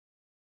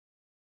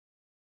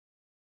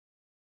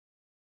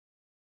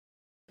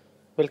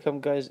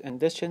Welcome guys in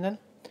this channel,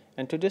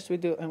 and today's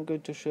video I'm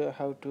going to show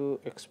how to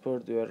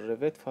export your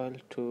Revit file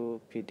to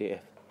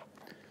PDF.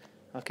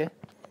 Okay,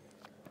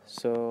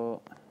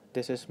 so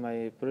this is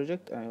my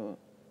project.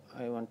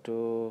 I want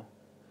to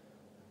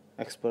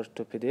export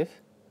to PDF.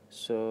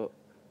 So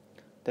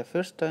the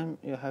first time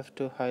you have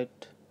to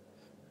hide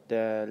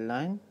the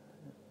line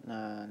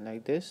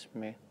like this.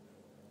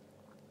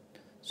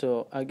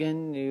 So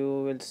again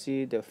you will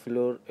see the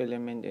floor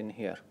element in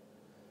here.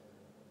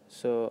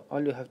 So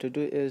all you have to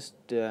do is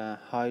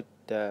hide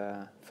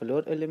the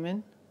floor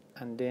element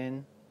and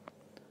then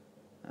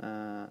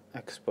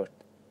export.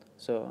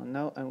 So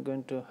now I'm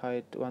going to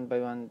hide one by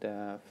one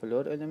the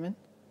floor element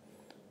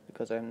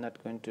because I'm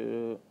not going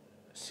to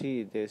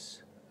see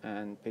this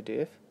in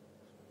PDF,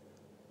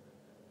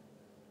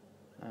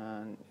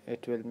 and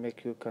it will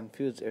make you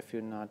confused if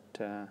you not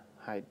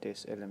hide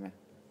this element.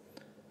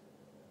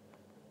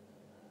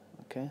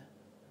 Okay,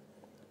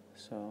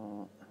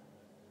 so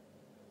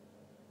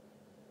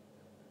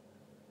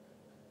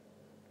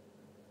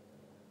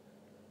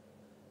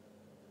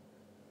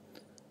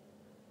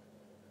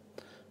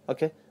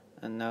okay,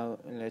 and now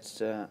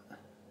let's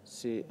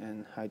see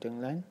in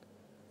hiding line.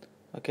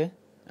 Okay,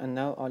 and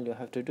now all you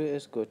have to do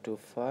is go to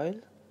file,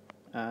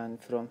 and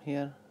from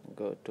here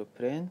go to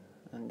print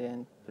and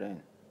then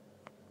print.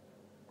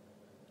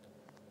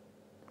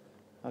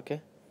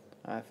 Okay,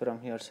 from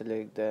here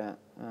select the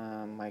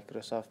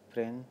Microsoft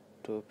Print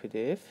to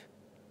PDF.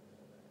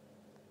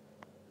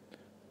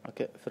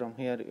 Okay, from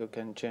here you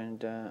can change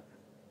the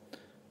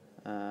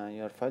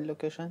your file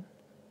location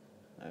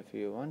if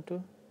you want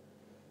to.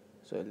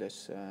 So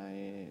let's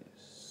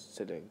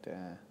select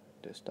the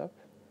desktop,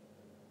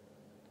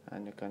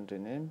 and you can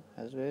rename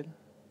as well.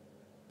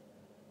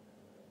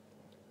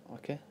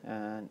 Okay,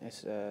 and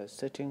it's a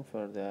setting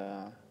for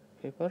the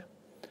paper,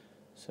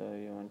 so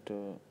you want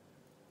to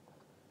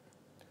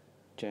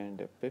change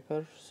the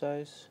paper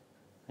size,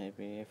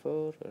 maybe A4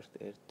 or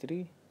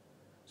A3.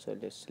 So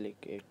let's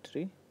select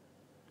A3.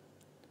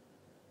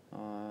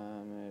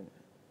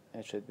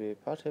 It should be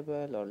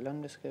portable or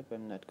landscape.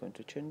 I'm not going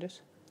to change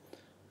this,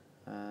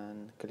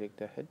 and click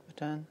the head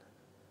button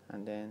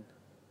and then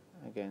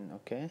again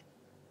OK,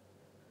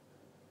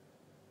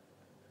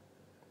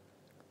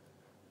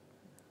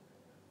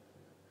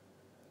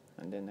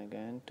 and then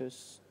again to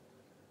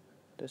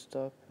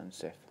desktop and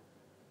save.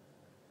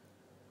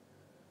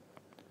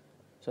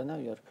 So now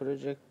your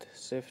project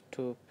saved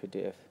to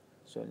PDF.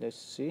 So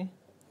let's see,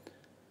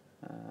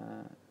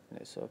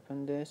 let's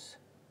open this.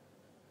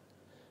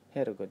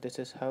 Here we go. This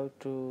is how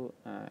to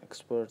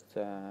export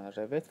the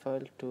Revit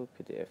file to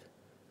PDF.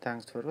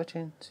 Thanks for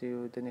watching. See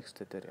you in the next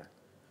tutorial.